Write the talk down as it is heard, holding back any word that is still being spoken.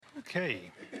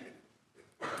Okay.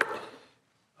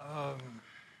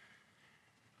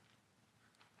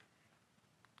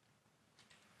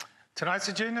 Tonight's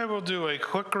agenda, we'll do a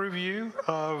quick review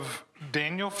of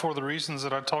Daniel for the reasons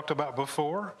that I talked about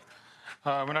before.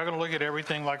 We're not going to look at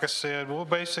everything, like I said. We'll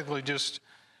basically just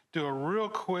do a real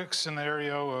quick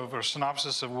scenario of or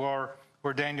synopsis of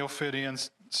where Daniel fit in,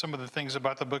 some of the things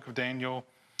about the book of Daniel.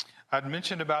 I'd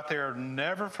mentioned about there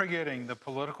never forgetting the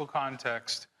political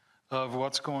context of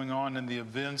what's going on in the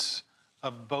events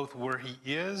of both where he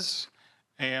is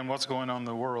and what's going on in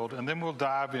the world. And then we'll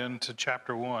dive into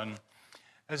chapter 1.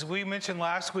 As we mentioned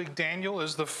last week, Daniel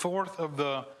is the fourth of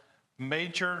the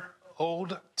major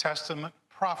Old Testament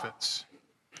prophets.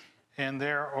 And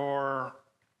there are,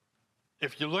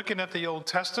 if you're looking at the Old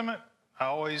Testament, I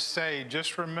always say,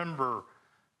 just remember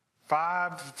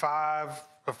 5,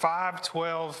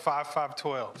 12, 5, 5,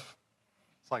 12.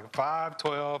 It's like 5,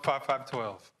 12, 5, 5,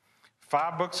 12.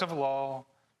 5 books of law,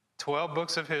 12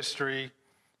 books of history,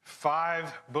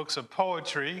 5 books of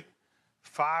poetry,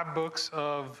 5 books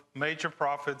of major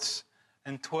prophets,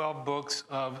 and 12 books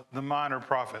of the minor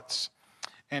prophets.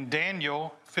 And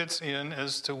Daniel fits in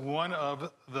as to one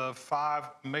of the 5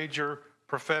 major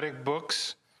prophetic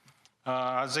books.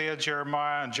 Isaiah,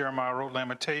 Jeremiah, and Jeremiah wrote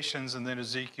Lamentations, and then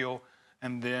Ezekiel,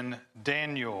 and then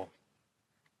Daniel.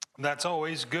 That's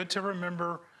always good to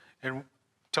remember and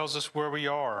tells us where we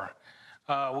are.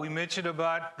 We mentioned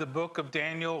about the book of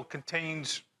Daniel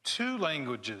contains 2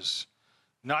 languages,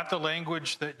 not the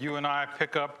language that you and I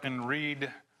pick up and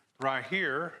read right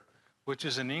here, which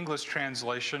is an English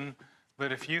translation.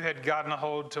 But if you had gotten a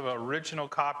hold of an original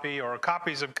copy or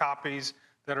copies of copies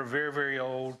that are very, very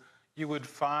old, you would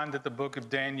find that the book of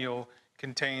Daniel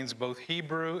contains both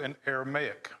Hebrew and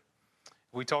Aramaic.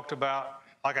 We talked about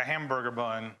like a hamburger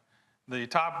bun. The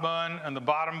top bun and the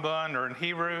bottom bun are in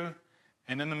Hebrew,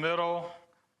 and in the middle,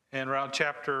 and around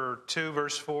chapter 2,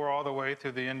 verse 4, all the way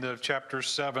through the end of chapter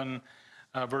 7,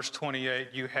 verse 28,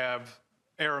 you have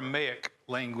Aramaic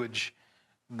language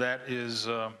that is,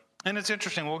 and it's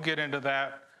interesting, we'll get into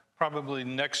that probably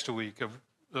next week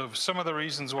of some of the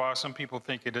reasons why some people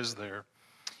think it is there.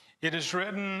 It is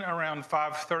written around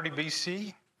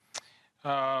 530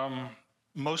 BC.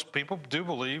 Most people do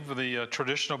believe, the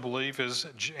traditional belief is,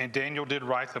 and Daniel did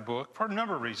write the book for a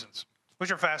number of reasons,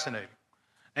 which are fascinating.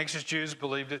 Ancient Jews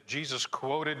believed that Jesus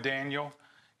quoted Daniel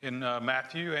in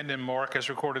Matthew and in Mark, as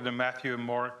recorded in Matthew and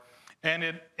Mark.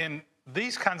 And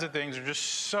these kinds of things are just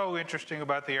so interesting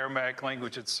about the Aramaic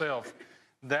language itself,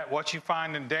 that what you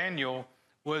find in Daniel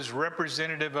was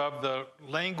representative of the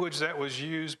language that was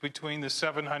used between the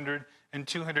 700 and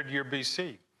 200 year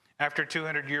BC. After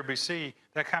 200 year BC,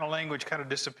 that kind of language kind of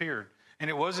disappeared, and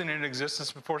it wasn't in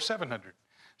existence before 700.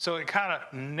 So it kind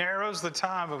of narrows the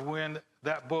time of when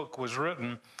that book was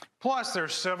written. Plus,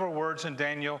 there's several words in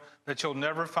Daniel that you'll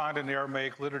never find in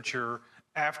Aramaic literature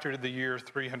after the year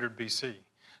 300 BC.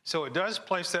 So it does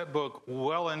place that book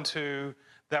well into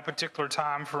that particular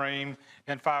time frame,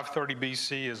 and 530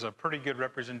 BC is a pretty good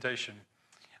representation.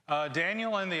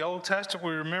 Daniel in the Old Testament,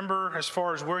 we remember as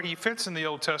far as where he fits in the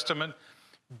Old Testament,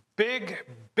 big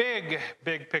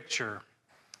picture.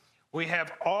 We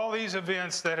have all these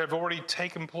events that have already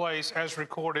taken place as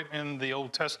recorded in the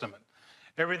Old Testament.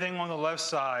 Everything on the left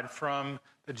side, from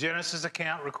the Genesis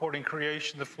account recording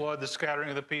creation, the flood, the scattering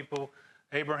of the people,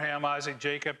 Abraham, Isaac,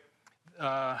 Jacob,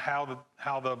 how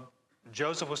the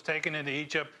Joseph was taken into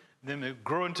Egypt, then it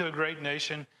grew into a great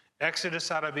nation, Exodus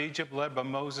out of Egypt led by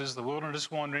Moses, the wilderness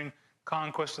wandering,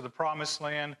 conquest of the promised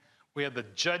land. We had the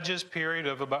Judges period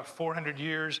of about 400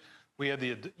 years. We had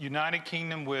the United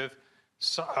Kingdom with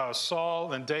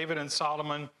Saul and David and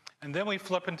Solomon. And then we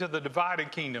flip into the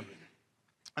divided kingdom.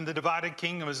 And the divided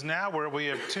kingdom is now where we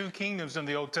have 2 kingdoms in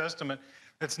the Old Testament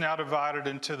that's now divided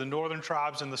into the northern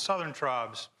tribes and the southern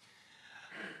tribes.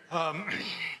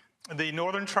 The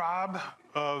northern tribe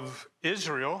of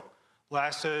Israel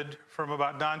lasted from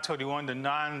about 921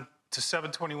 to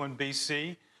 721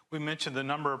 BC. We mentioned the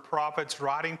number of prophets,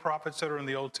 writing prophets that are in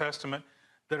the Old Testament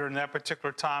that are in that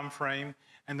particular time frame.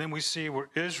 And then we see where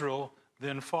Israel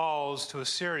then falls to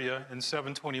Assyria in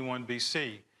 721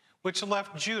 BC, which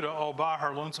left Judah all by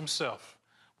her lonesome self,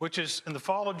 which is, in the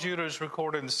fall of Judah is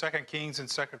recorded in 2 Kings and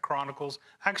 2 Chronicles.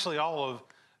 Actually, all of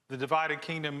the divided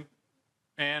kingdom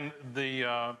and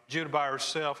the Judah by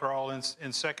herself are all in 1st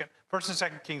and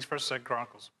 2nd Kings, 1st and 2nd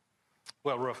Chronicles.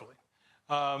 Well, roughly.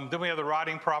 Then we have the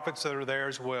writing prophets that are there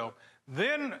as well.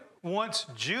 Then once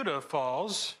Judah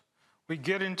falls, we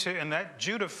get into, and that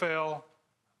Judah fell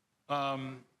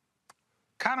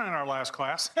kind of in our last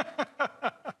class.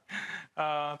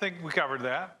 I think we covered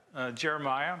that.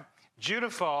 Jeremiah. Judah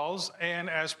falls, and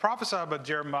as prophesied by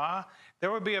Jeremiah,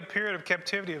 there would be a period of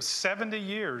captivity of 70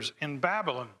 years in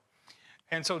Babylon.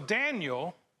 And so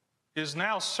Daniel is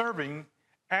now serving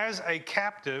as a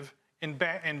captive in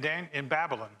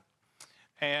Babylon.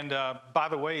 And by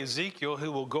the way, Ezekiel,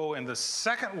 who will go in the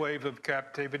second wave of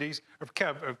captivities, of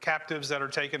captives that are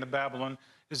taken to Babylon,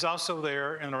 is also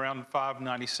there in around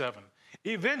 597.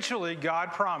 Eventually,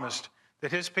 God promised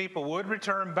that his people would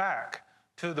return back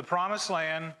to the promised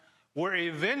land, where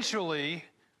eventually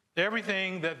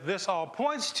everything that this all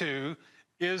points to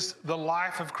is the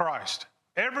life of Christ.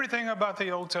 Everything about the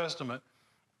Old Testament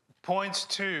points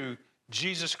to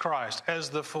Jesus Christ as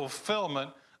the fulfillment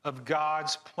of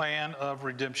God's plan of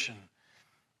redemption.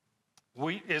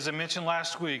 As I mentioned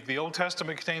last week, the Old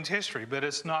Testament contains history, but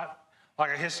it's not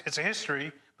like it's a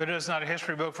history, but it is not a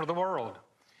history book for the world.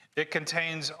 It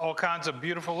contains all kinds of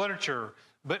beautiful literature,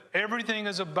 but everything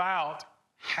is about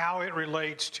how it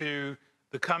relates to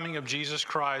the coming of Jesus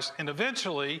Christ, and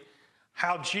eventually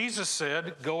how Jesus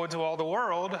said, go into all the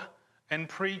world and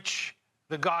preach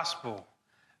the gospel.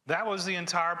 That was the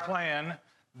entire plan.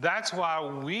 That's why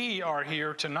we are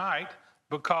here tonight,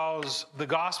 because the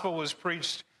gospel was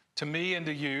preached to me and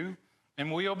to you,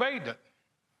 and we obeyed it.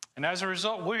 And as a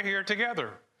result, we're here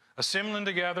together, assembling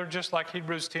together, just like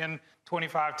Hebrews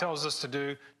 10:25 tells us to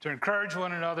do, to encourage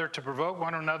one another, to provoke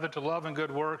one another to love and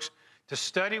good works, to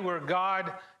study where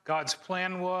God's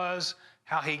plan was,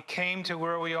 how he came to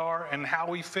where we are, and how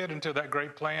we fit into that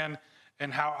great plan,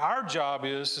 and how our job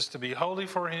is to be holy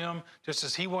for him, just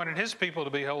as he wanted his people to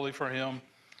be holy for him,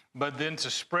 but then to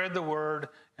spread the word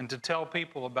and to tell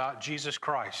people about Jesus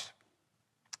Christ.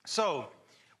 So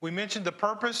we mentioned the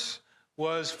purpose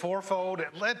was fourfold.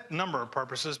 It led a number of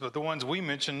purposes, but the ones we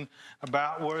mentioned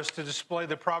about was to display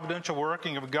the providential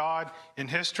working of God in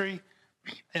history,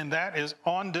 and that is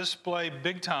on display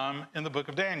big time in the book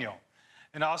of Daniel.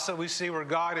 And also we see where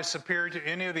God is superior to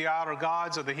any of the idol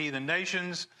gods of the heathen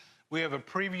nations. We have a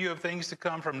preview of things to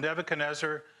come from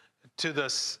Nebuchadnezzar to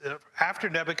after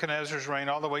Nebuchadnezzar's reign,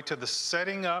 all the way to the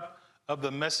setting up of the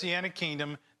Messianic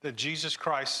kingdom that Jesus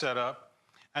Christ set up.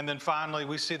 And then finally,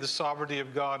 we see the sovereignty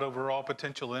of God over all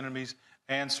potential enemies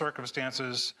and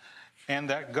circumstances, and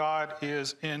that God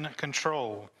is in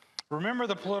control. Remember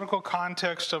the political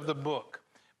context of the book.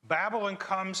 Babylon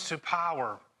comes to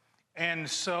power. And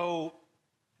so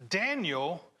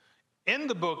Daniel, in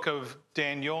the book of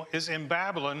Daniel, is in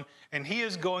Babylon, and he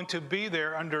is going to be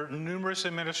there under numerous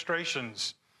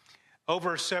administrations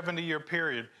over a 70-year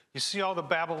period. You see all the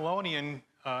Babylonian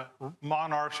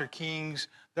monarchs or kings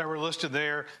that were listed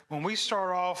there. When we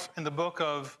start off in the book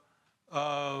of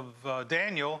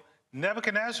Daniel,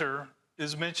 Nebuchadnezzar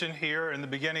is mentioned here in the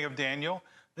beginning of Daniel.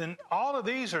 Then all of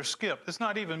these are skipped. It's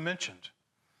not even mentioned.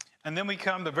 And then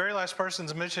the very last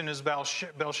person's mentioned is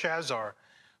Belshazzar.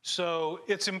 So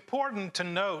it's important to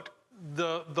note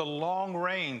the long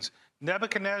reigns.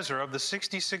 Nebuchadnezzar, of the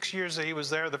 66 years that he was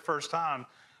there the first time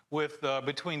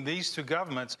between these two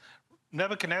governments,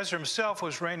 Nebuchadnezzar himself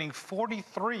was reigning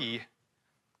 43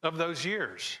 of those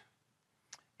years.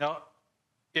 Now,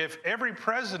 if every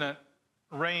president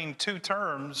reigned 2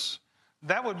 terms,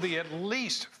 that would be at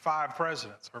least 5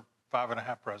 presidents, or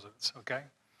 5.5 presidents, okay?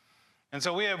 And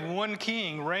so we have one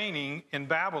king reigning in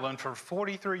Babylon for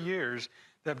 43 years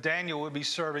that Daniel would be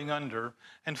serving under.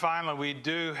 And finally, we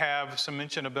do have some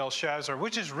mention of Belshazzar,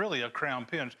 which is really a crown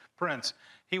prince.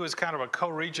 He was kind of a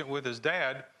co-regent with his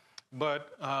dad,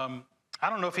 but I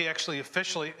don't know if he actually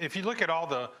officially, if you look at all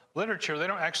the literature, they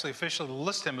don't actually officially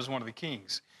list him as one of the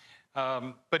kings.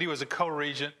 But he was a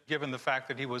co-regent, given the fact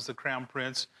that he was the crown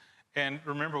prince. And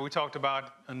remember, we talked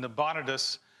about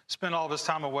Nabonidus spent all of his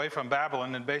time away from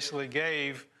Babylon and basically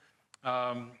gave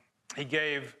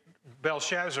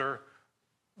Belshazzar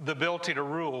the ability to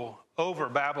rule over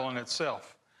Babylon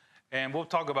itself. And we'll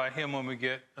talk about him when we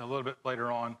get a little bit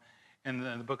later on in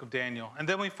the book of Daniel. And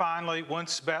then we finally,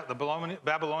 once the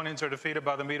Babylonians are defeated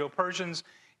by the Medo-Persians,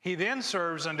 he then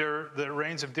serves under the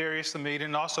reigns of Darius the Mede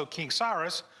and also King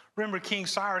Cyrus. Remember, King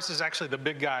Cyrus is actually the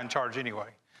big guy in charge anyway.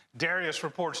 Darius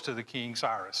reports to the King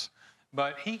Cyrus.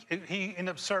 But he ended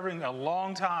up serving a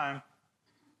long time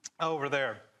over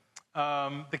there.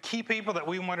 The key people that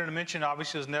we wanted to mention,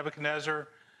 obviously, is Nebuchadnezzar.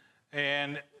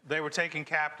 And they were taken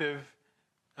captive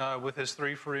with his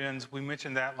 3 friends. We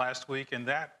mentioned that last week, and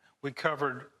that we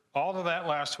covered all of that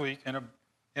last week in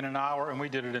an hour, and we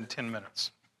did it in 10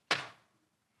 minutes.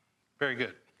 Very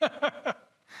good.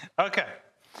 Okay,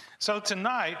 so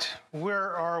tonight,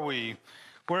 where are we?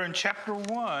 We're in chapter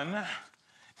 1,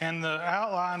 and the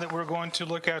outline that we're going to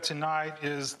look at tonight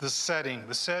is the setting.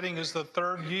 The setting is the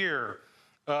 3rd year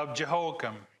of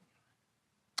Jehoiakim.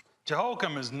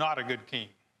 Jehoiakim is not a good king.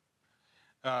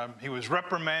 He was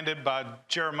reprimanded by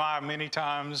Jeremiah many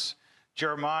times.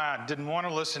 Jeremiah didn't want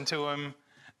to listen to him.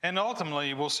 And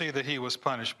ultimately, we'll see that he was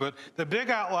punished. But the big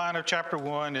outline of chapter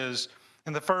 1 is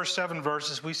in the first 7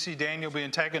 verses, we see Daniel being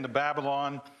taken to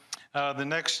Babylon. The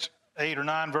next 8 or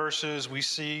 9 verses, we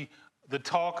see the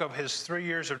talk of his 3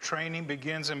 years of training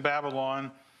begins in Babylon.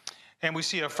 And we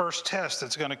see a first test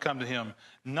that's going to come to him.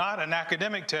 Not an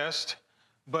academic test,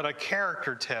 but a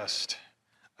character test,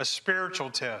 a spiritual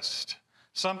test.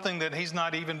 Something that he's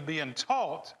not even being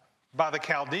taught by the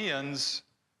Chaldeans,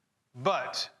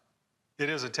 but it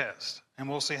is a test. And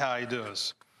we'll see how he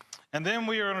does. And then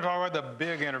we are going to talk about the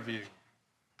big interview.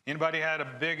 Anybody had a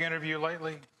big interview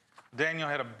lately? Daniel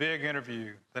had a big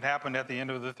interview that happened at the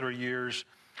end of the 3 years.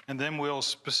 And then we'll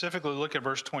specifically look at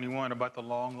verse 21 about the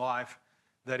long life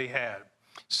that he had.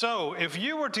 So if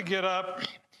you were to get up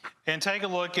and take a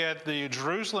look at the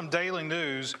Jerusalem Daily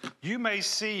News, you may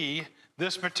see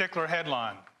this particular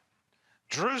headline: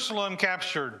 Jerusalem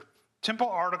captured, temple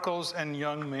articles and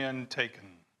young men taken.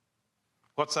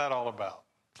 What's that all about?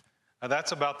 Now,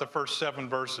 that's about the first 7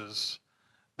 verses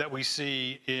that we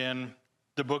see in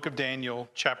the book of Daniel,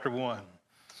 chapter 1.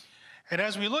 And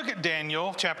as we look at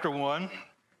Daniel, chapter 1,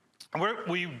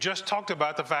 we just talked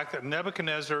about the fact that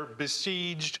Nebuchadnezzar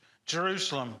besieged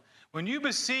Jerusalem. When you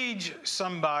besiege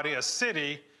somebody, a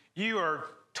city, you are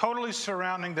totally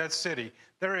surrounding that city.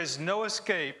 There is no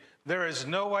escape. There is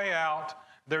no way out.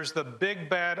 There's the big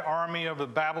bad army of the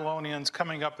Babylonians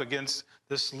coming up against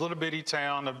this little bitty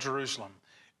town of Jerusalem.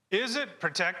 Is it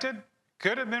protected?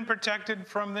 Could it have been protected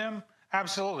from them?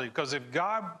 Absolutely, because if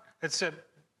God had said,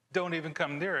 don't even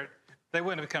come near it, they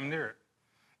wouldn't have come near it.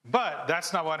 But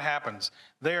that's not what happens.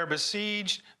 They are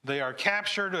besieged, they are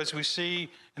captured, as we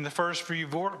see in the first few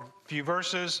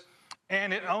verses,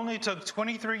 and it only took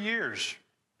 23 years,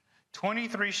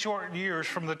 23 short years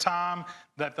from the time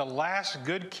that the last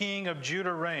good king of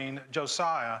Judah reigned,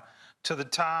 Josiah, to the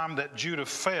time that Judah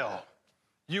fell.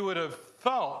 You would have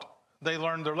thought they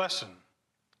learned their lesson,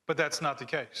 but that's not the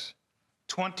case.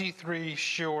 23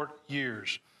 short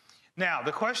years. Now,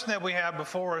 the question that we have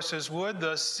before us is, would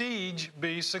the siege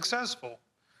be successful?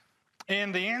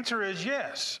 And the answer is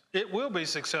yes, it will be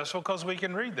successful, because we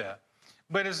can read that.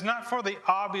 But it's not for the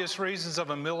obvious reasons of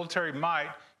a military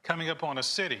might coming upon a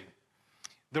city.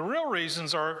 The real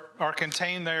reasons are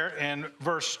contained there in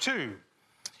verse 2.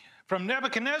 From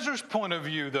Nebuchadnezzar's point of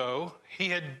view, though,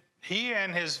 he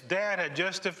and his dad had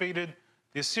just defeated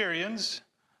the Assyrians,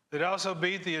 that also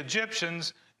beat the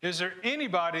Egyptians. Is there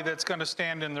anybody that's going to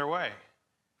stand in their way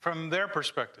from their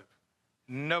perspective?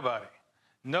 Nobody.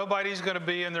 Nobody's going to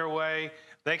be in their way.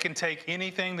 They can take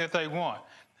anything that they want.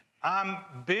 I'm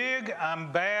big,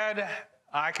 I'm bad,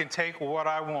 I can take what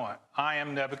I want. I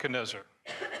am Nebuchadnezzar.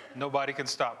 Nobody can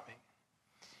stop me.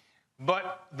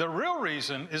 But the real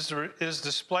reason is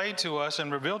displayed to us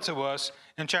and revealed to us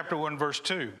in chapter 1, verse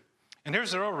 2. And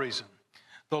here's the real reason.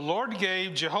 The Lord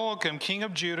gave Jehoiakim, king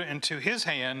of Judah, into his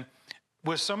hand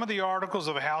with some of the articles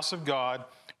of the house of God,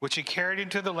 which he carried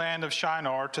into the land of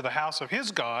Shinar to the house of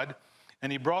his God, and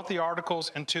he brought the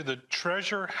articles into the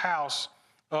treasure house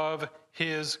of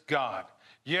his God.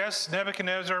 Yes,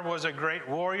 Nebuchadnezzar was a great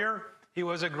warrior. He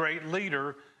was a great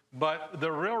leader. But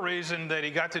the real reason that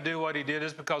he got to do what he did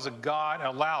is because God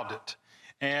allowed it.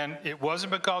 And it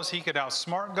wasn't because he could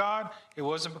outsmart God. It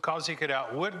wasn't because he could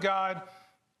outwit God.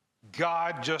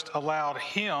 God just allowed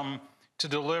him to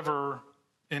deliver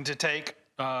and to take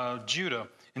Judah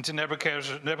into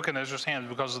Nebuchadnezzar's hands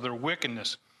because of their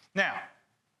wickedness. Now,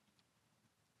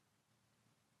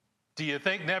 do you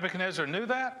think Nebuchadnezzar knew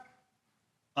that?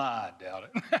 I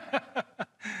doubt it.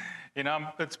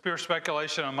 It's pure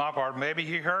speculation on my part. Maybe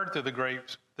he heard through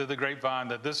the grapevine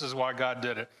that this is why God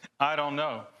did it. I don't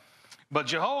know. But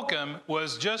Jehoiakim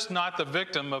was just not the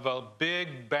victim of a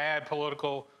big, bad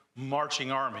political marching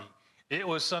army. It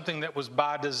was something that was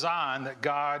by design, that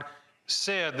God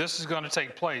said this is going to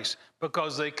take place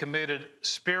because they committed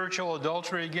spiritual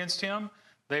adultery against him.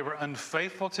 They were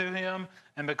unfaithful to him.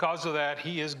 And because of that,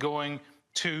 he is going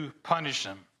to punish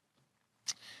them.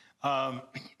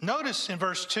 Notice in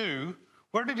verse 2,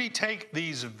 where did he take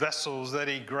these vessels that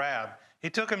he grabbed? He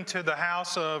took them to the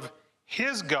house of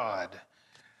his God.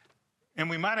 And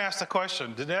we might ask the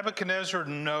question, did Nebuchadnezzar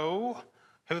know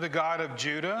who the God of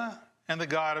Judah and the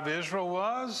God of Israel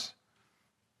was?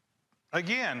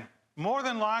 Again, more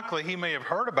than likely he may have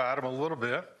heard about him a little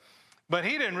bit, but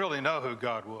he didn't really know who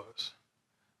God was.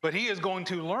 But he is going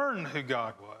to learn who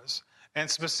God was. And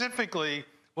specifically,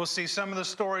 we'll see some of the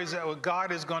stories that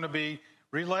God is going to be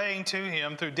relaying to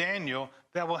him through Daniel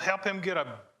that will help him get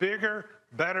a bigger,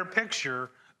 better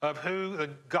picture of who the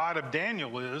God of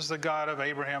Daniel is, the God of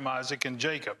Abraham, Isaac, and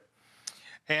Jacob.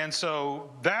 And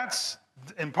so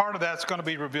and part of that's going to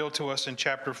be revealed to us in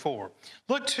chapter 4.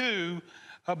 Look too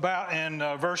about in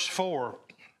verse 4.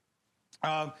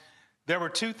 There were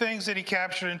two things that he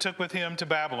captured and took with him to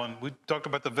Babylon. We talked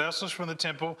about the vessels from the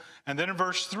temple. And then in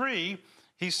verse 3,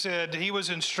 he said he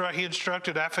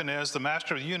instructed Aphanes, the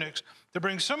master of the eunuchs, to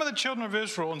bring some of the children of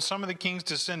Israel and some of the king's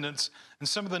descendants and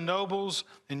some of the nobles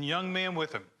and young men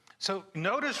with him. So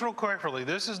notice real quickly,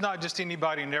 this is not just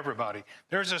anybody and everybody.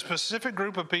 There's a specific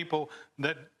group of people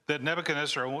that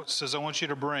Nebuchadnezzar says, I want you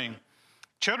to bring.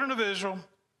 Children of Israel,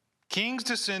 king's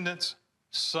descendants,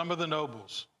 some of the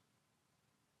nobles.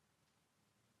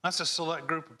 That's a select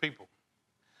group of people.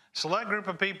 Select group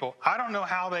of people. I don't know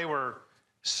how they were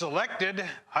selected.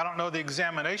 I don't know the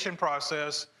examination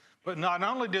process. But not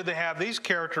only did they have these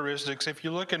characteristics, if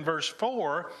you look in verse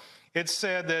 4, it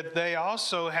said that they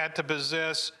also had to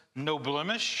possess no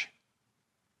blemish.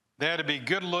 They had to be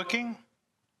good looking.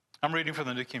 I'm reading from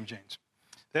the New King James.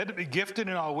 They had to be gifted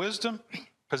in all wisdom,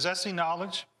 possessing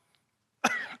knowledge,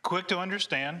 quick to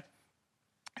understand,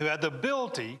 who had the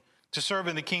ability to serve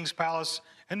in the king's palace,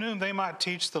 and whom they might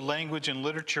teach the language and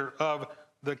literature of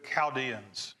the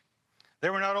Chaldeans. They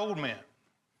were not old men.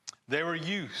 They were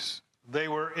youths. They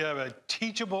were of a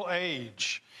teachable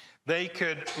age. They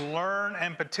could learn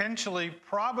and potentially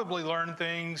probably learn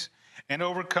things and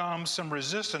overcome some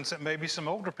resistance that maybe some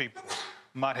older people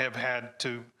might have had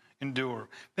to endure.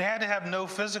 They had to have no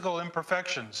physical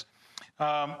imperfections.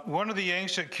 One of the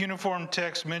ancient cuneiform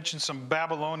texts mentions some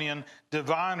Babylonian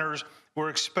diviners were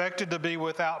expected to be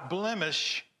without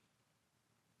blemish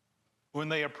when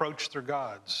they approached their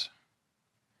gods.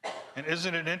 And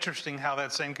isn't it interesting how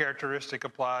that same characteristic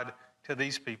applied to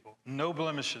these people? No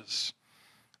blemishes.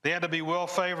 They had to be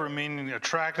well-favored, meaning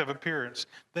attractive appearance.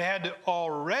 They had to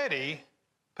already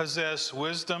possess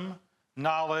wisdom,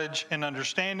 knowledge, and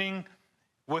understanding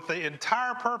with the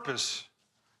entire purpose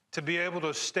to be able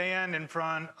to stand in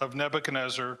front of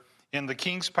Nebuchadnezzar in the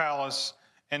king's palace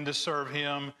and to serve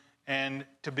him and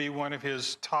to be one of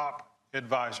his top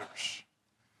advisors.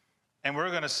 And we're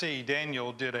going to see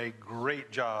Daniel did a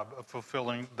great job of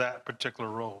fulfilling that particular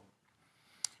role.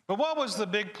 But what was the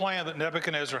big plan that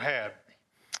Nebuchadnezzar had?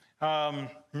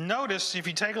 Notice, if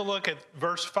you take a look at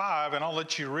verse 5, and I'll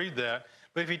let you read that,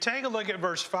 but if you take a look at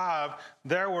verse 5,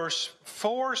 there were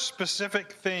 4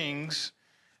 specific things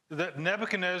that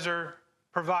Nebuchadnezzar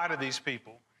provided these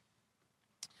people.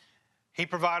 He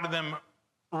provided them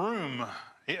room,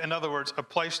 in other words, a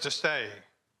place to stay.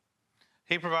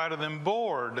 He provided them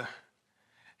board.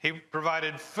 He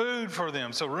provided food for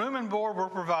them. So room and board were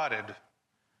provided.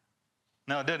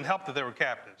 Now, it didn't help that they were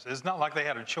captives. It's not like they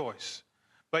had a choice.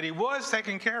 But he was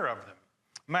taking care of them.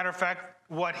 Matter of fact,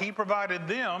 what he provided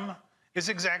them is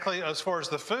exactly, as far as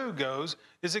the food goes,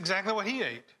 is exactly what he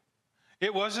ate.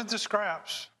 It wasn't the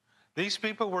scraps. These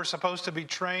people were supposed to be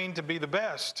trained to be the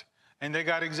best, and they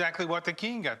got exactly what the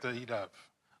king got to eat of.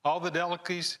 All the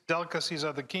delicacies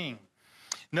of the king.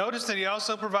 Notice that he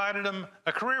also provided them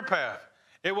a career path.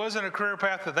 It wasn't a career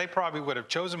path that they probably would have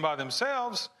chosen by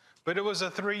themselves, but it was a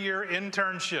 3-year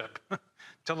internship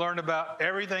to learn about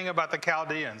everything about the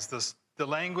Chaldeans, the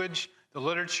language, the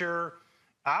literature.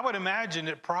 I would imagine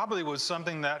it probably was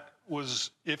something that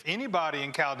was, if anybody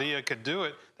in Chaldea could do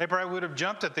it, they probably would have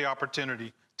jumped at the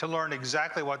opportunity to learn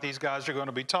exactly what these guys are going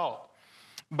to be taught.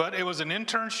 But it was an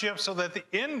internship so that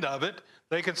at the end of it,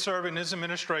 they could serve in his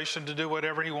administration to do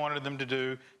whatever he wanted them to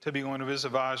do, to be one of his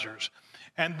advisors.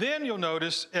 And then you'll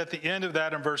notice at the end of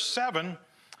that in verse 7,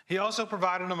 he also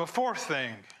provided them a 4th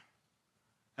thing,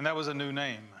 and that was a new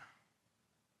name.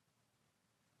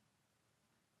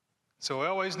 So we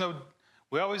always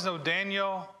know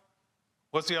Daniel.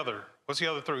 What's the other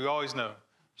 3? We always know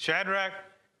Shadrach,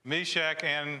 Meshach,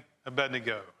 and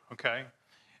Abednego, okay?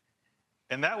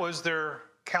 And that was their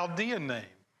Chaldean name.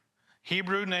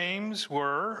 Hebrew names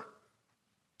were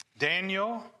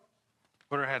Daniel,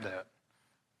 where I had that?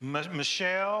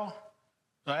 Mishael,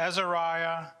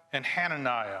 Azariah, and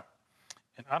Hananiah.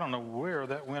 And I don't know where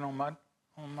that went on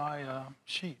my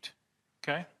sheet,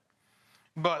 okay?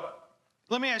 But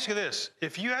let me ask you this.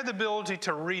 If you had the ability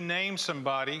to rename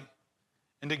somebody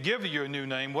and to give you a new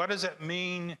name, what does that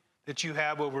mean that you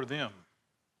have over them?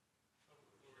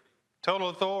 Total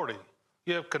authority.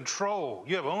 You have control.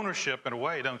 You have ownership in a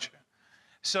way, don't you?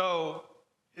 So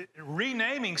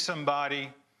renaming somebody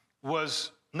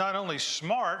was not only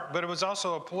smart, but it was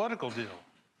also a political deal.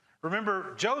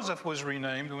 Remember, Joseph was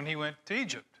renamed when he went to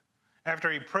Egypt.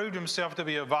 After he proved himself to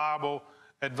be a viable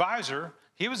advisor,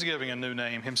 he was giving a new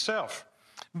name himself.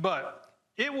 But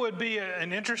it would be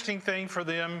an interesting thing for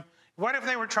them What if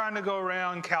they were trying to go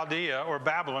around Chaldea or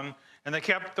Babylon and they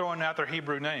kept throwing out their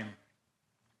Hebrew name?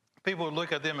 People would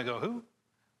look at them and go, who?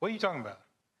 What are you talking about?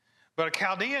 But a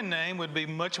Chaldean name would be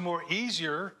much more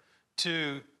easier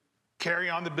to carry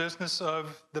on the business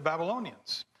of the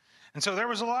Babylonians. And so there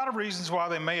was a lot of reasons why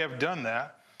they may have done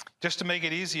that, just to make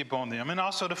it easy upon them, and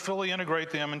also to fully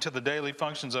integrate them into the daily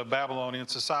functions of Babylonian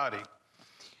society.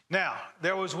 Now,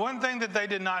 there was one thing that they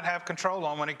did not have control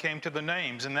on when it came to the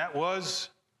names, and that was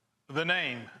the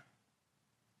name.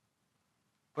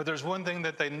 But there's one thing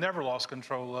that they never lost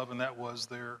control of, and that was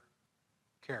their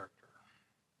character.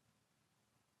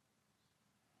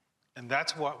 And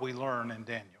that's what we learn in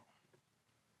Daniel.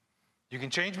 You can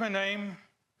change my name,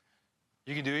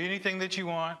 you can do anything that you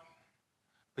want,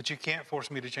 but you can't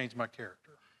force me to change my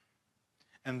character.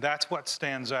 And that's what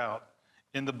stands out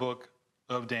in the book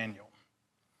of Daniel.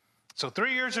 So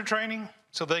 3 years of training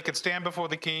so they could stand before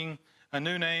the king, a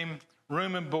new name,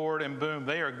 room and board, and boom,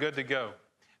 they are good to go.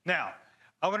 Now,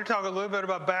 I want to talk a little bit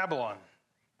about Babylon.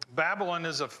 Babylon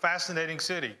is a fascinating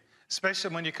city,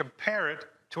 especially when you compare it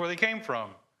to where they came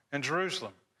from, in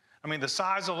Jerusalem. I mean, the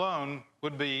size alone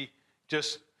would be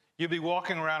just, you'd be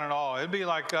walking around in awe. It'd be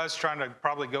like us trying to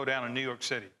probably go down to New York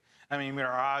City. I mean,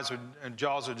 our eyes and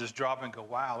jaws would just drop and go,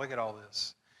 wow, look at all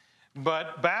this.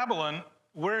 But Babylon,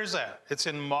 where is that? It's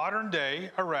in modern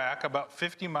day Iraq, about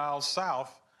 50 miles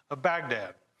south of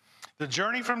Baghdad. The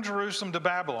journey from Jerusalem to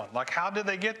Babylon, like how did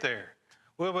they get there?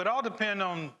 Well, it would all depend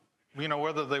on,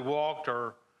 whether they walked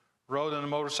or rode on the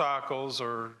motorcycles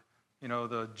or,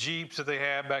 the Jeeps that they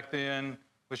had back then,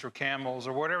 which were camels,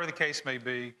 or whatever the case may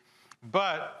be.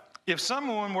 But if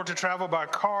someone were to travel by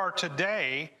car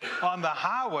today on the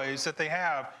highways that they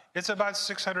have, it's about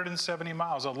 670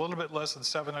 miles, a little bit less than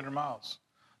 700 miles.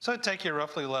 So it'd take you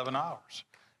roughly 11 hours.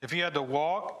 If you had to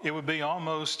walk, it would be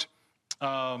almost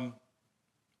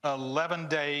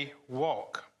 11-day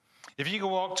walk. If you could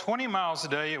walk 20 miles a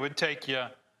day, it would take you,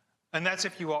 and that's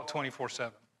if you walk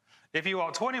 24/7. If you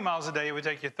walk 20 miles a day, it would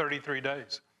take you 33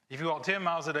 days. If you walk 10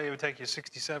 miles a day, it would take you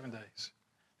 67 days.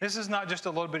 This is not just a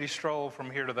little bitty stroll from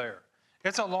here to there.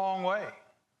 It's a long way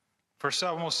for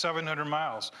almost 700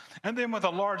 miles. And then with a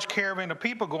large caravan of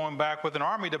people going back with an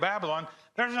army to Babylon,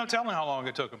 there's no telling how long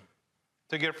it took them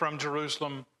to get from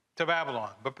Jerusalem to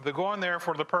Babylon. But they're going there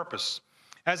for the purpose.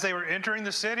 As they were entering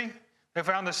the city, they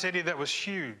found the city that was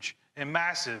huge and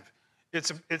massive.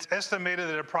 It's estimated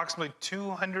that approximately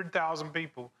 200,000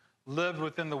 people lived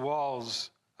within the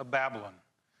walls of Babylon.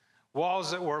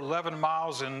 Walls that were 11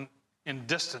 miles in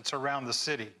distance around the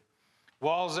city.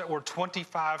 Walls that were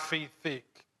 25 feet thick.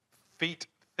 Did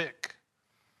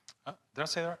I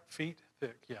say that? Feet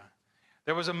thick, yeah.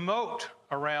 There was a moat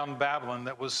around Babylon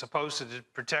that was supposed to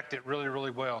protect it really, really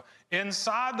well.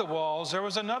 Inside the walls, there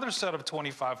was another set of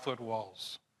 25-foot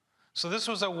walls. So this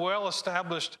was a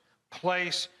well-established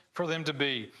place for them to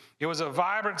be. It was a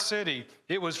vibrant city.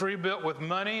 It was rebuilt with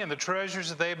money and the treasures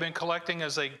that they had been collecting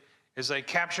as they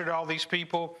captured all these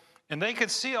people. And they could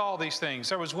see all these things.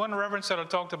 There was one reference that I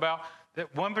talked about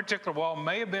that one particular wall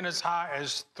may have been as high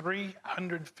as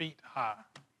 300 feet high.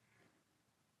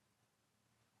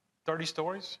 30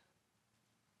 stories?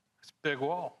 It's a big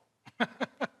wall.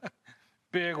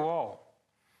 Big wall.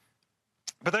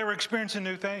 But they were experiencing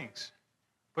new things.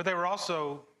 But they were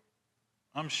also,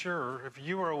 I'm sure, if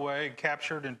you were away,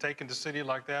 captured and taken to a city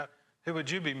like that, who would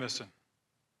you be missing?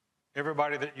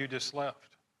 Everybody that you just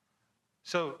left.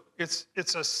 So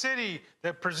it's a city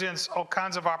that presents all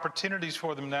kinds of opportunities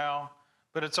for them now,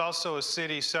 but it's also a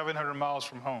city 700 miles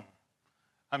from home.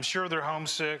 I'm sure they're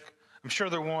homesick. I'm sure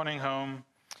they're wanting home.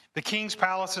 The king's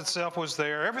palace itself was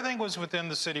there. Everything was within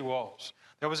the city walls.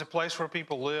 There was a place where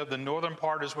people lived. The northern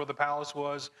part is where the palace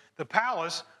was. The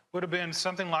palace would have been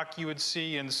something like you would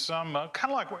see in some, kind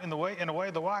of like in a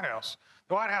way, the White House.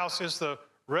 The White House is the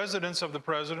residence of the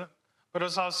president, but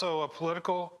it's also a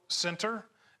political center,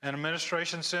 an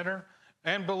administration center,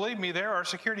 and believe me, there are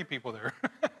security people there.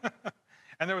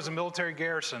 And there was a military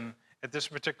garrison at this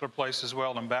particular place as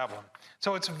well in Babylon.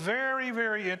 So it's very,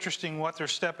 very interesting what they're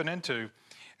stepping into.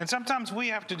 And sometimes we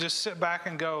have to just sit back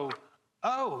and go,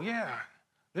 oh, yeah,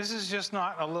 this is just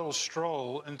not a little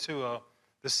stroll into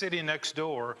the city next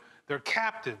door. They're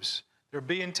captives. They're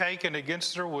being taken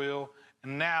against their will.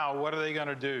 And now what are they going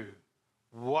to do?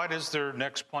 What is their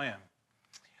next plan?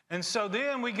 And so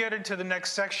then we get into the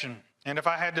next section. And if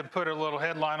I had to put a little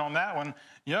headline on that one,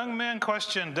 young men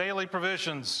question daily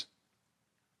provisions,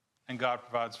 and God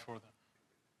provides for them.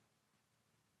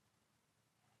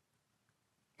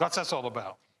 That's what that's all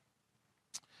about.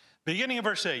 Beginning of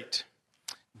verse 8.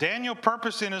 Daniel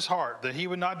purposed in his heart that he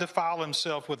would not defile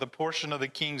himself with a portion of the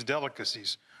king's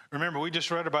delicacies, Remember, we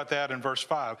just read about that in verse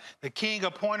 5. The king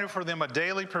appointed for them a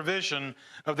daily provision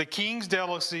of the king's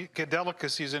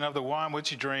delicacies and of the wine which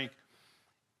he drank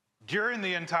during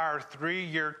the entire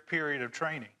 3-year period of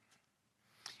training.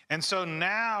 And so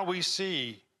now we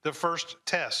see the first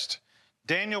test.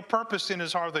 Daniel purposed in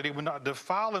his heart that he would not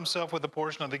defile himself with a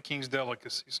portion of the king's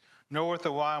delicacies, nor with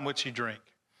the wine which he drank.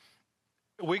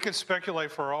 We could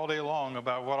speculate for all day long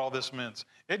about what all this means.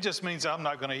 It just means I'm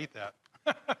not going to eat that.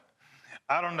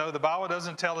 I don't know. The Bible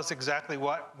doesn't tell us exactly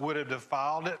what would have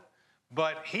defiled it,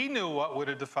 but he knew what would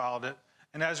have defiled it.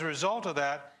 And as a result of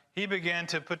that, he began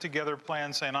to put together a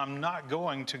plan saying, I'm not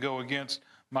going to go against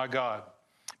my God.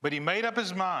 But he made up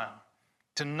his mind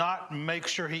to not make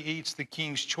sure he eats the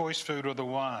king's choice food or the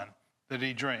wine that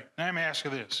he drank. Now let me ask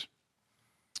you this.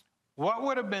 What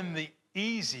would have been the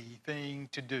easy thing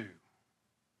to do?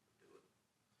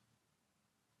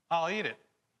 I'll eat it.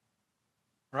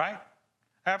 Right?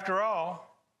 After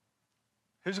all,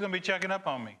 who's going to be checking up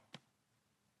on me?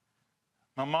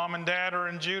 My mom and dad are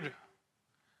in Judah.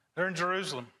 They're in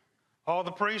Jerusalem. All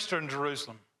the priests are in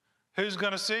Jerusalem. Who's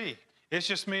going to see? It's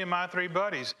just me and my 3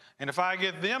 buddies. And if I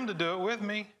get them to do it with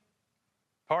me,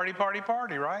 party, party,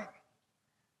 party, right?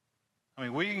 I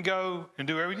mean, we can go and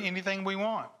do anything we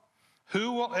want.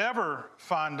 Who will ever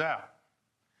find out?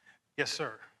 Yes,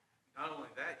 sir. Not only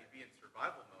that, you'd be in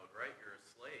survival mode, right? You're a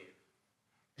slave.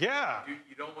 Yeah.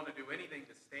 You don't want to do anything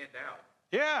to stand out.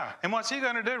 Yeah. And what's he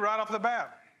going to do right off the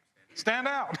bat? Stand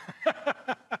out.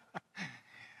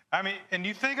 I mean, and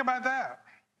you think about that.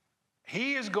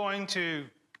 He is going to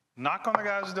knock on the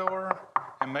guy's door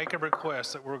and make a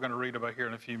request that we're going to read about here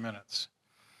in a few minutes.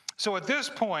 So at this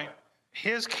point,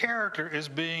 his character is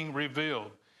being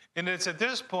revealed. And it's at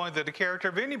this point that the character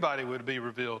of anybody would be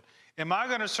revealed. Am I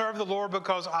going to serve the Lord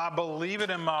because I believe it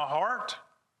in my heart,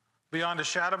 beyond a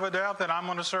shadow of a doubt that I'm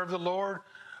going to serve the Lord?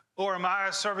 Or am I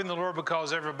serving the Lord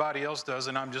because everybody else does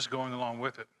and I'm just going along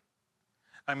with it?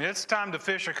 I mean, it's time to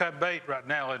fish or cut bait right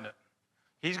now, isn't it?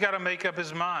 He's got to make up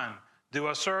his mind. Do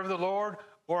I serve the Lord?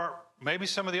 Or maybe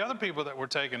some of the other people that we're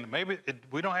taking,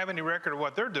 we don't have any record of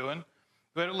what they're doing,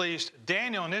 but at least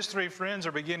Daniel and his 3 friends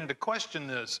are beginning to question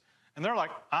this. And they're like,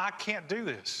 I can't do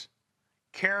this.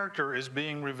 Character is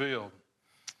being revealed.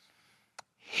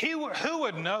 Who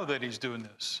would know that he's doing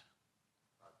this?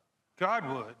 God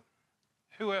would.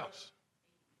 Who else?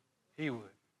 He would.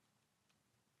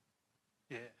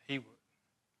 Yeah, he would.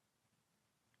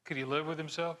 Could he live with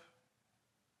himself?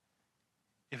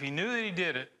 If he knew that he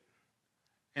did it,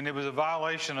 and it was a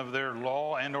violation of their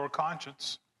law and or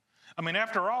conscience. I mean,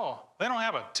 after all, they don't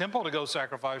have a temple to go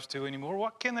sacrifice to anymore.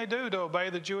 What can they do to obey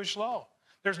the Jewish law?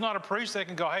 There's not a priest that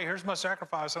can go, hey, here's my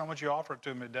sacrifice, and I want you to offer it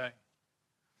to him today.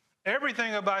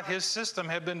 Everything about his system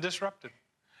had been disrupted.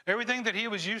 Everything that he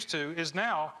was used to is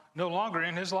now no longer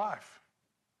in his life.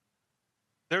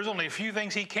 There's only a few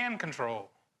things he can control.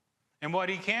 And what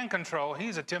he can control,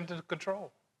 he's attempting to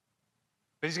control.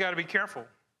 But he's got to be careful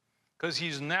because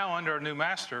he's now under a new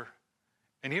master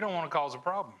and he don't want to cause a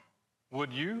problem.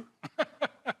 Would you?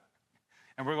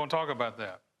 And we're going to talk about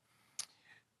that.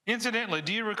 Incidentally,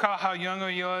 do you recall how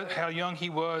young he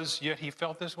was, yet he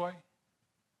felt this way?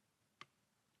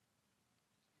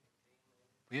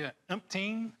 Yeah,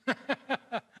 umpteen,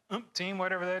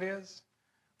 whatever that is.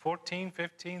 14,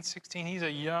 15, 16, he's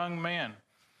a young man.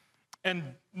 And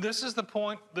this is the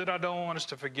point that I don't want us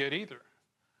to forget either.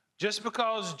 Just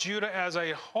because Judah as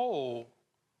a whole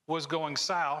was going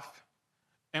south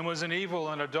and was an evil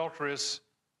and adulterous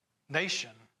nation,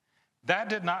 that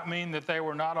did not mean that they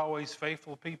were not always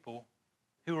faithful people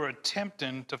who were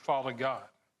attempting to follow God.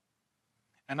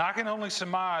 And I can only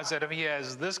surmise that if he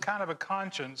has this kind of a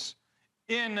conscience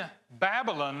in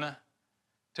Babylon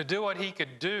to do what he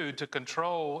could do to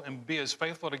control and be as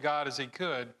faithful to God as he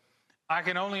could, I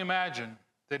can only imagine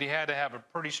that he had to have a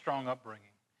pretty strong upbringing,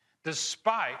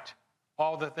 despite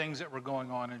all the things that were going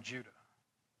on in Judah.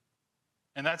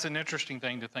 And that's an interesting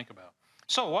thing to think about.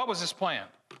 So what was his plan?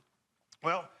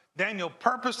 Well, Daniel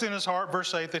purposed in his heart,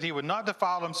 verse 8, that he would not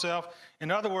defile himself.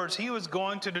 In other words, he was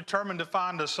going to determine to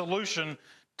find a solution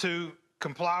to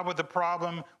comply with the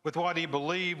problem, with what he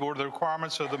believed were the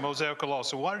requirements of the Mosaic law.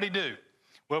 So what did he do?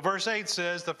 Well, verse 8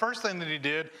 says the first thing that he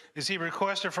did is he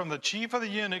requested from the chief of the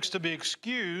eunuchs to be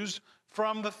excused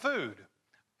from the food.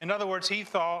 In other words, he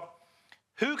thought,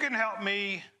 who can help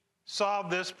me solve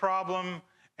this problem?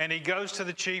 And he goes to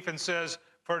the chief and says,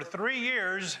 for 3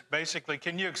 years, basically,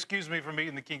 can you excuse me from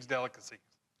eating the king's delicacies?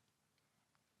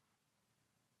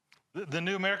 The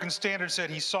New American Standard said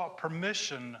he sought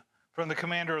permission from the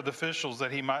commander of the officials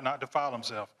that he might not defile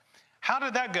himself. How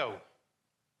did that go?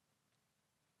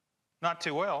 Not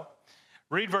too well.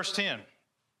 Read verse 10.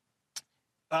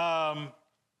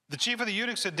 The chief of the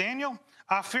eunuchs said, Daniel,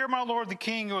 I fear my lord the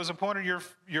king who has appointed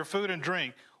your food and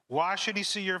drink. Why should he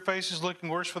see your faces looking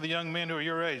worse for the young men who are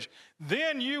your age?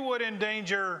 Then you would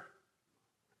endanger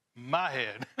my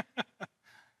head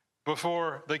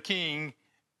before the king.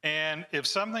 And if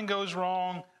something goes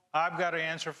wrong, I've got to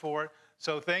answer for it.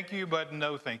 So thank you, but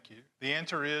no thank you. The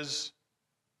answer is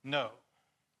no.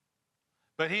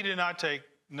 But he did not take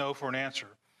no for an answer.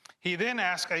 He then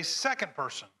asked a second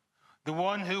person, the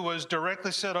one who was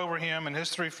directly set over him and his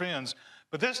three friends.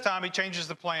 But this time he changes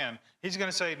the plan. He's going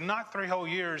to say, not 3 whole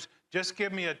years, just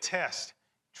give me a test.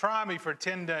 Try me for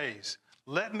 10 days.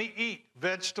 Let me eat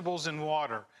vegetables and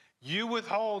water. You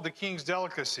withhold the king's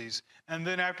delicacies. And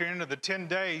then after the end of the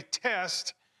 10-day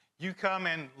test, you come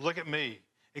and look at me.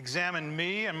 Examine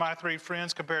me and my 3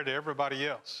 friends compared to everybody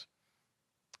else.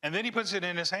 And then he puts it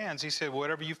in his hands. He said,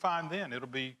 whatever you find then, it'll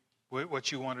be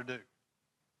what you want to do.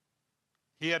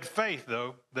 He had faith,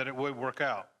 though, that it would work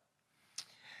out.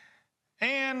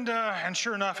 And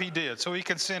sure enough, he did. So he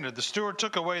consented. The steward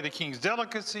took away the king's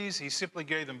delicacies. He simply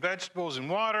gave them vegetables and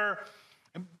water.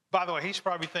 And by the way, he's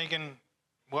probably thinking,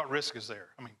 what risk is there?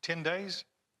 I mean, 10 days?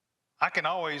 I can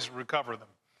always recover them.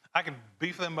 I can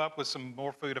beef them up with some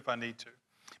more food if I need to.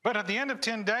 But at the end of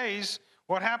 10 days,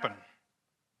 what happened?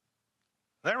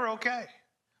 They were okay.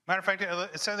 Matter of fact,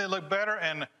 it said they looked better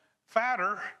and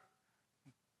fatter,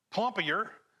 plumpier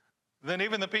than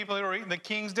even the people who were eating the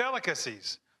king's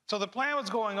delicacies. So the plan was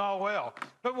going all well.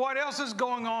 But what else is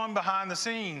going on behind the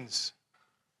scenes?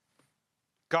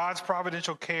 God's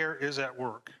providential care is at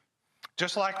work.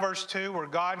 Just like verse 2, where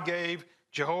God gave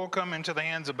Jehoiakim into the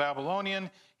hands of Babylonian,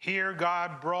 here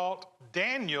God brought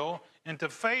Daniel into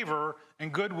favor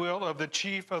and goodwill of the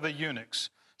chief of the eunuchs.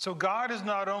 So God is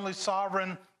not only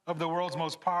sovereign of the world's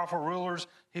most powerful rulers,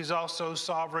 he's also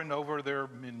sovereign over their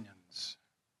minions.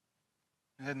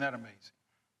 Isn't that amazing?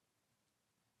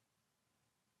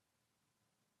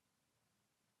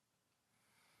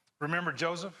 Remember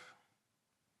Joseph?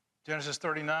 Genesis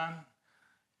 39.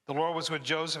 The Lord was with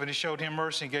Joseph, and he showed him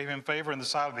mercy and gave him favor in the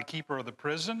sight of the keeper of the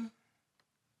prison.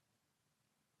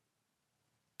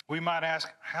 We might ask,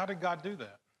 how did God do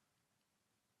that?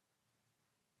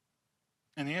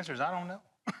 And the answer is, I don't know.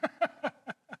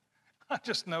 I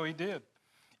just know he did.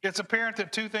 It's apparent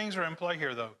that 2 things are in play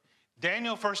here, though.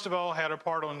 Daniel, first of all, had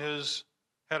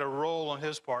a role on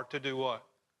his part to do what?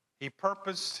 He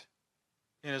purposed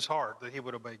in his heart that he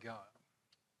would obey God.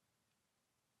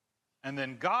 And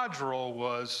then God's role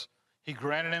was he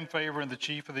granted him favor in the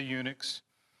chief of the eunuchs.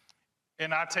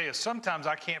 And I tell you, sometimes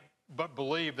I can't but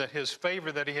believe that his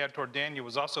favor that he had toward Daniel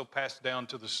was also passed down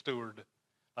to the steward.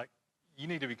 Like, you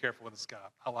need to be careful with this guy.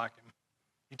 I like him.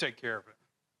 You take care of it.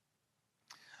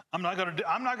 I'm not going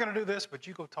to do this, but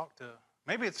you go talk to.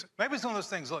 Maybe it's one of those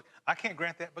things. Look, I can't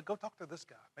grant that, but go talk to this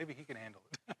guy. Maybe he can handle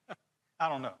it. I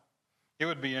don't know. It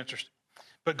would be interesting.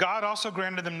 But God also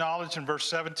granted them knowledge in verse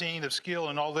 17 of skill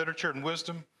in all literature and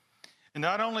wisdom. And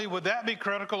not only would that be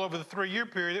critical over the 3-year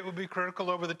period, it would be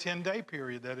critical over the 10-day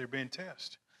period that they're being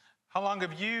tested. How long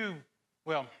have you,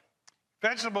 well,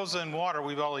 vegetables and water,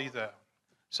 we've all eaten that.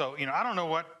 So, I don't know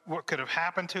what could have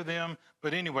happened to them,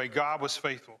 but anyway, God was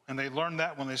faithful. And they learned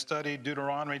that when they studied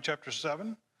Deuteronomy chapter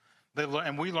 7.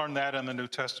 And we learned that in the New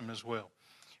Testament as well.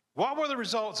 What were the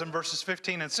results in verses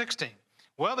 15 and 16?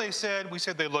 Well, we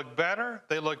said they looked better.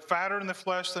 They looked fatter in the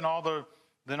flesh than all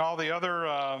the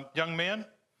other young men.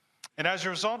 And as a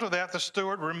result of that, the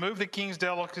steward removed the king's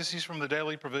delicacies from the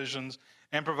daily provisions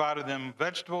and provided them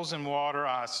vegetables and water,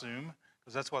 I assume,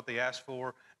 because that's what they asked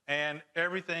for. And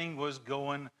everything was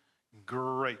going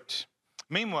great.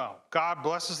 Meanwhile, God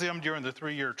blesses them during the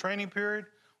 3-year training period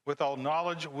with all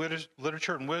knowledge,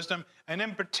 literature, and wisdom. And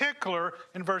in particular,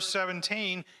 in verse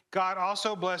 17, God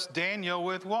also blessed Daniel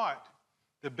with what?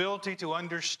 The ability to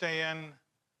understand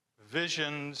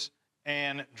visions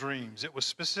and dreams. It was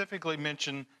specifically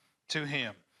mentioned to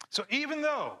him. So even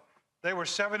though they were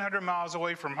 700 miles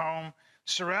away from home,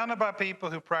 surrounded by people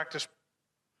who practiced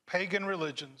pagan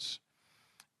religions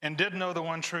and didn't know the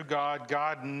one true God,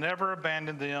 God never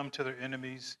abandoned them to their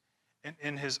enemies. And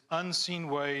in his unseen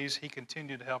ways, he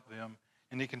continued to help them,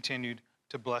 and he continued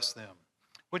to bless them.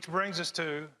 Which brings us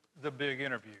to the big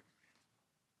interview.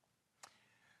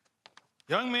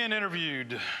 Young men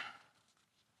interviewed,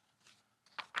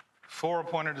 4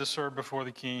 appointed to serve before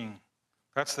the king.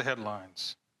 That's the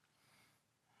headlines.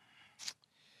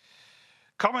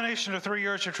 Culmination of 3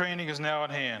 years of training is now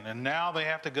at hand, and now they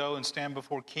have to go and stand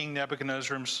before King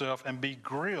Nebuchadnezzar himself and be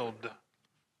grilled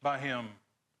by him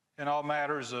in all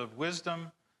matters of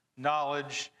wisdom,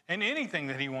 knowledge, and anything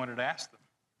that he wanted to ask them.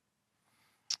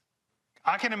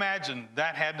 I can imagine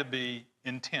that had to be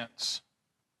intense.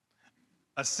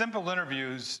 A simple interview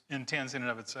is intense in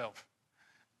and of itself.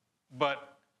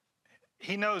 But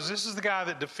he knows this is the guy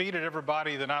that defeated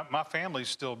everybody that my family's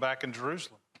still back in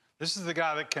Jerusalem. This is the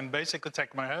guy that can basically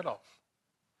take my head off.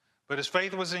 But his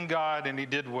faith was in God, and he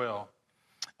did well.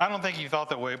 I don't think he thought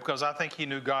that way, because I think he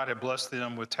knew God had blessed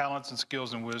them with talents and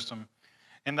skills and wisdom.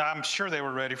 And I'm sure they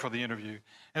were ready for the interview.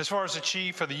 And as far as the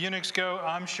chief or the eunuchs go,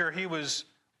 I'm sure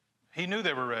he knew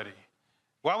they were ready.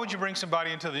 Why would you bring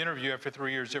somebody into the interview after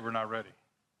 3 years that were not ready?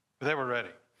 But they were ready.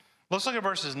 Let's look at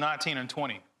verses 19 and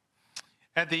 20.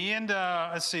 At the end,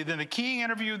 let's see, then the king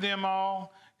interviewed them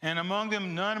all, and among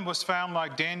them none was found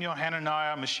like Daniel,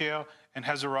 Hananiah, Mishael, and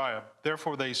Azariah.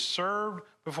 Therefore they served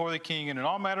before the king, and in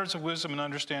all matters of wisdom and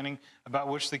understanding about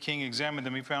which the king examined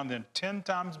them, he found them 10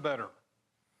 times better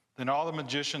than all the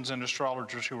magicians and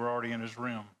astrologers who were already in his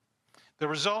realm. The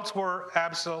results were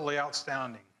absolutely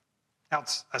astounding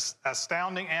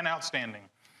and outstanding.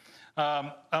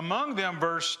 Among them,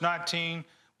 verse 19,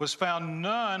 was found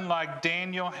none like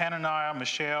Daniel, Hananiah,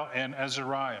 Mishael, and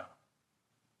Azariah.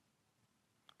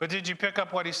 But did you pick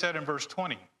up what he said in verse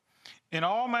 20? In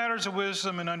all matters of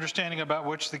wisdom and understanding about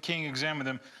which the king examined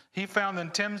them, he found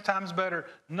them 10 times better,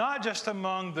 not just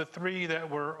among the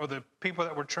the people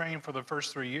that were trained for the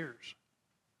first 3 years,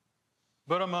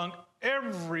 but among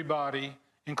everybody,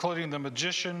 including the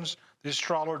magicians, the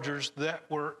astrologers that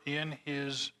were in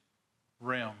his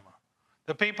realm.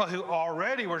 The people who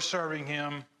already were serving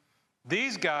him,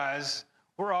 these guys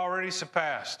were already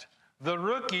surpassed. The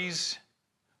rookies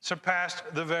surpassed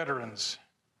the veterans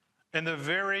in the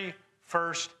very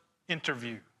first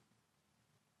interview.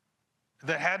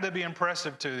 That had to be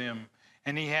impressive to them,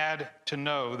 and he had to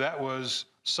know that was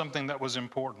something that was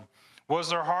important. Was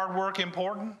their hard work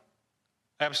important?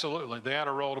 Absolutely. They had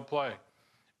a role to play.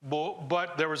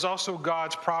 But there was also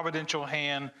God's providential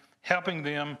hand helping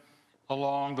them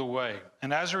along the way.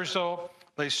 And as a result,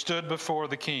 they stood before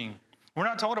the king. We're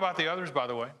not told about the others, by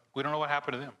the way. We don't know what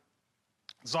happened to them.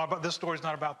 This story is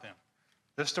not about them.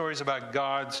 This story is about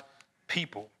God's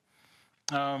people.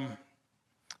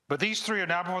 But these three are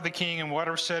now before the king in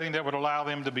whatever setting that would allow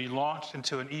them to be launched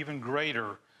into an even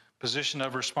greater position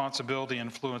of responsibility and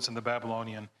influence in the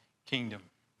Babylonian kingdom.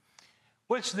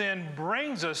 Which then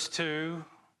brings us to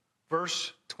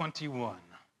verse 21.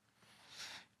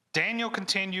 Daniel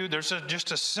continued, there's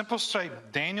just a simple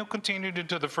statement. Daniel continued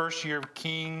into the first year of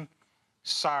King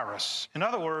Cyrus. In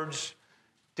other words,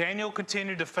 Daniel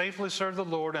continued to faithfully serve the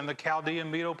Lord and the Chaldean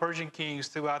Medo-Persian kings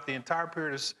throughout the entire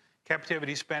period of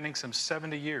captivity, spanning some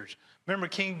 70 years. Remember,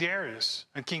 King Darius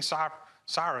and King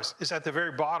Cyrus is at the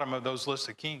very bottom of those lists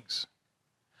of kings.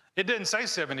 It didn't say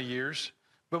 70 years,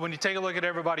 but when you take a look at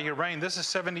everybody who reigned, this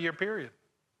is a 70-year period.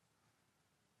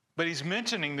 But he's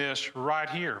mentioning this right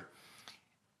here,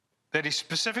 that he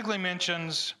specifically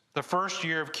mentions the first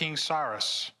year of King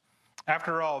Cyrus.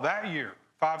 After all, that year,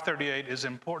 538, is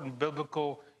an important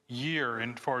biblical year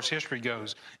as far as history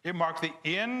goes. It marked the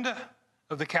end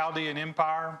of the Chaldean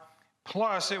Empire,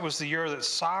 plus it was the year that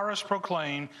Cyrus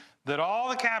proclaimed that all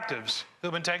the captives who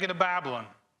had been taken to Babylon,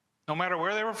 no matter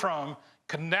where they were from,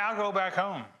 could now go back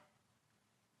home,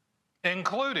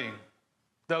 including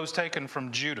those taken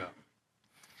from Judah.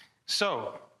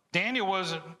 So Daniel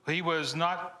was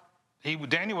not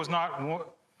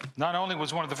only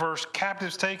was one of the first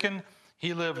captives taken,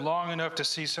 he lived long enough to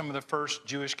see some of the first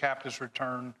Jewish captives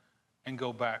return and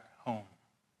go back home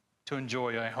to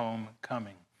enjoy a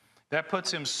homecoming. That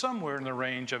puts him somewhere in the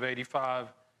range of 85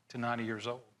 to 90 years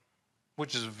old,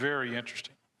 which is very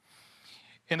interesting.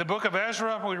 In the book of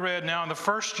Ezra, we read, now in the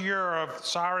first year of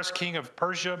Cyrus, king of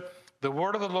Persia, the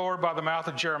word of the Lord by the mouth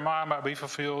of Jeremiah might be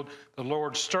fulfilled. The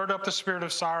Lord stirred up the spirit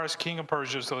of Cyrus, king of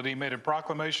Persia, so that he made a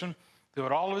proclamation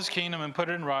throughout all of his kingdom and put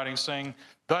it in writing, saying,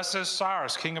 thus says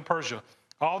Cyrus, king of Persia,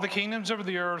 all the kingdoms of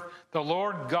the earth, the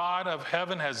Lord God of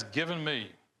heaven has given me.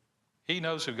 He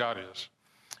knows who God is.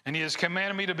 And he has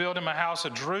commanded me to build him a house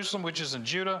at Jerusalem, which is in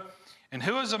Judah. And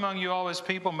who is among you, all his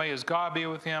people? May his God be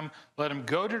with him. Let him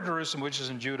go to Jerusalem, which is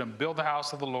in Judah, and build the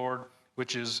house of the Lord,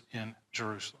 which is in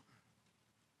Jerusalem.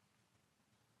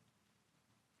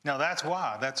 Now that's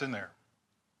why that's in there.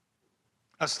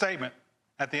 A statement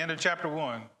at the end of chapter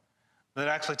 1 that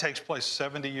actually takes place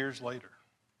 70 years later.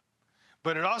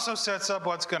 But it also sets up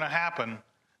what's going to happen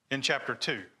in chapter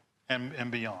 2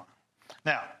 and beyond.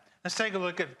 Now, let's take a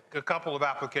look at a couple of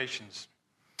applications.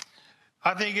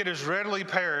 I think it is readily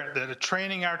apparent that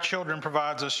training our children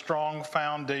provides a strong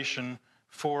foundation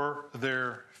for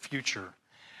their future.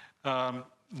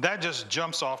 That just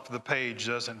jumps off the page,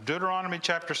 doesn't it? Deuteronomy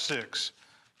chapter 6.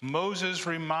 Moses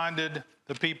reminded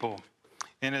the people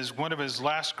in one of his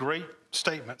last great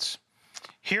statements,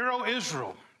 hear, O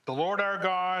Israel, The Lord our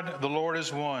God, the Lord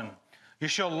is one. You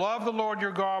shall love the Lord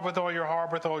your God with all your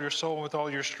heart, with all your soul, with all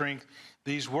your strength.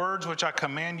 These words which I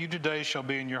command you today shall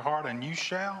be in your heart, and you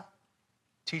shall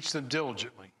teach them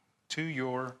diligently to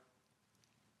your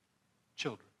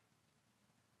children.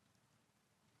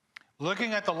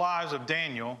 Looking at the lives of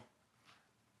Daniel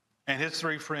and his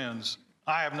three friends,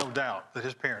 I have no doubt that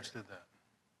his parents did that.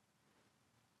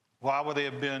 Why would they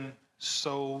have been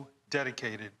so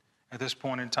dedicated at this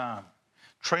point in time?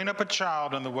 Train up a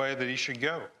child in the way that he should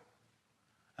go.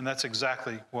 And that's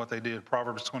exactly what they did.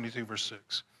 Proverbs 22, verse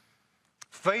 6.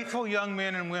 Faithful young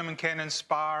men and women can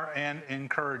inspire and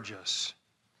encourage us.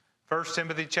 1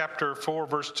 Timothy chapter 4,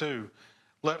 verse 2.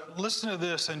 Listen to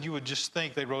this, and you would just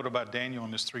think they wrote about Daniel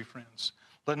and his three friends.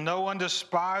 Let no one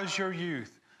despise your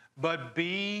youth, but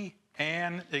be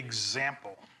an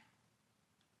example.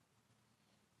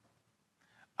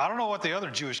 I don't know what the other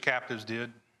Jewish captives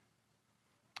did.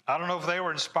 I don't know if they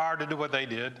were inspired to do what they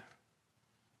did.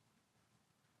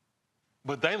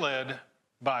 But they led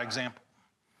by example.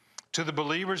 To the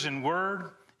believers in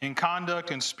word, in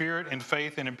conduct, in spirit, in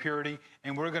faith, and in purity.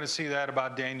 And we're going to see that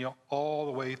about Daniel all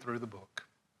the way through the book.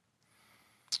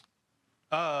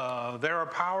 There are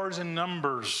powers in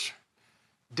numbers.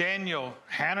 Daniel,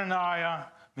 Hananiah,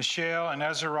 Mishael, and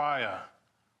Azariah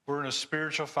were in a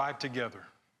spiritual fight together.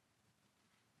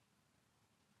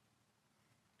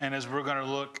 And as we're going to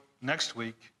look next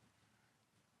week,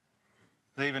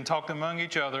 they even talked among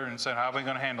each other and said, how are we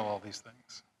going to handle all these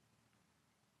things?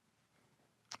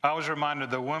 I was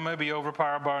reminded that one may be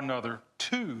overpowered by another,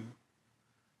 two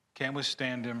can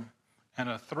withstand him, and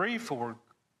a threefold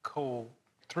cord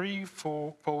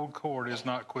is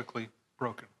not quickly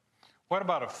broken. What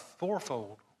about a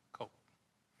fourfold cord?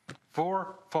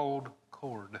 Fourfold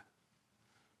cord.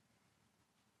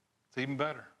 It's even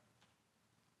better.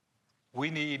 We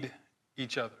need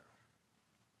each other.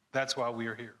 That's why we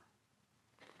are here.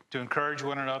 To encourage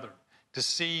one another. To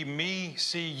see me,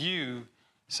 see you,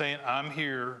 saying, I'm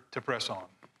here to press on.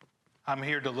 I'm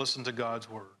here to listen to God's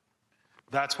word.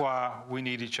 That's why we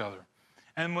need each other.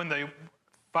 And when they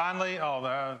finally,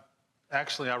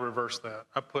 actually I reversed that.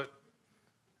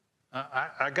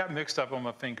 I got mixed up on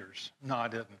my fingers. No, I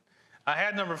didn't. I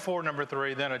had number 4, number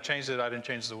 3, then I changed it. I didn't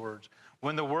change the words.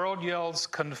 When the world yells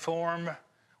conform,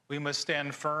 we must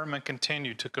stand firm and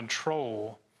continue to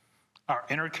control our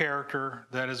inner character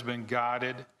that has been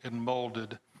guided and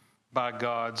molded by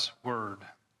God's word.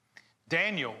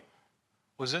 Daniel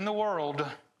was in the world,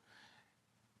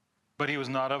 but he was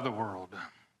not of the world.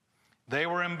 They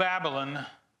were in Babylon,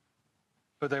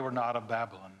 but they were not of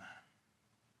Babylon.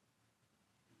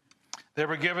 They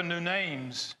were given new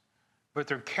names, but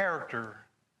their character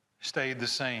stayed the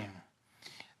same.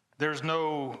 There's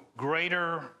no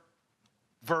greater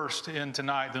verse to end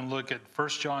tonight than look at 1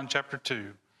 John chapter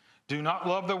 2. Do not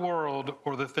love the world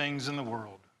or the things in the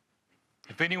world.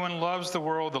 If anyone loves the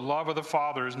world, the love of the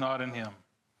Father is not in him.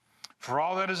 For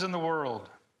all that is in the world,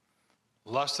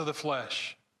 lust of the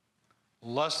flesh,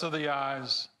 lust of the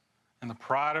eyes, and the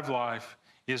pride of life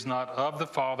is not of the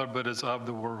Father, but is of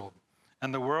the world.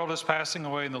 And the world is passing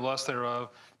away in the lust thereof,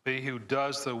 but he who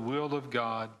does the will of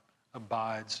God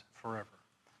abides forever.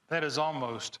 That is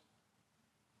almost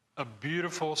a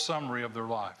beautiful summary of their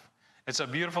life. It's a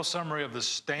beautiful summary of the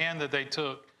stand that they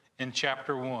took in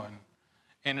chapter 1.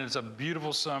 And it's a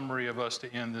beautiful summary of us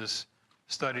to end this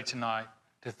study tonight,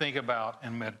 to think about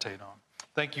and meditate on.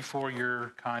 Thank you for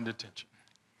your kind attention.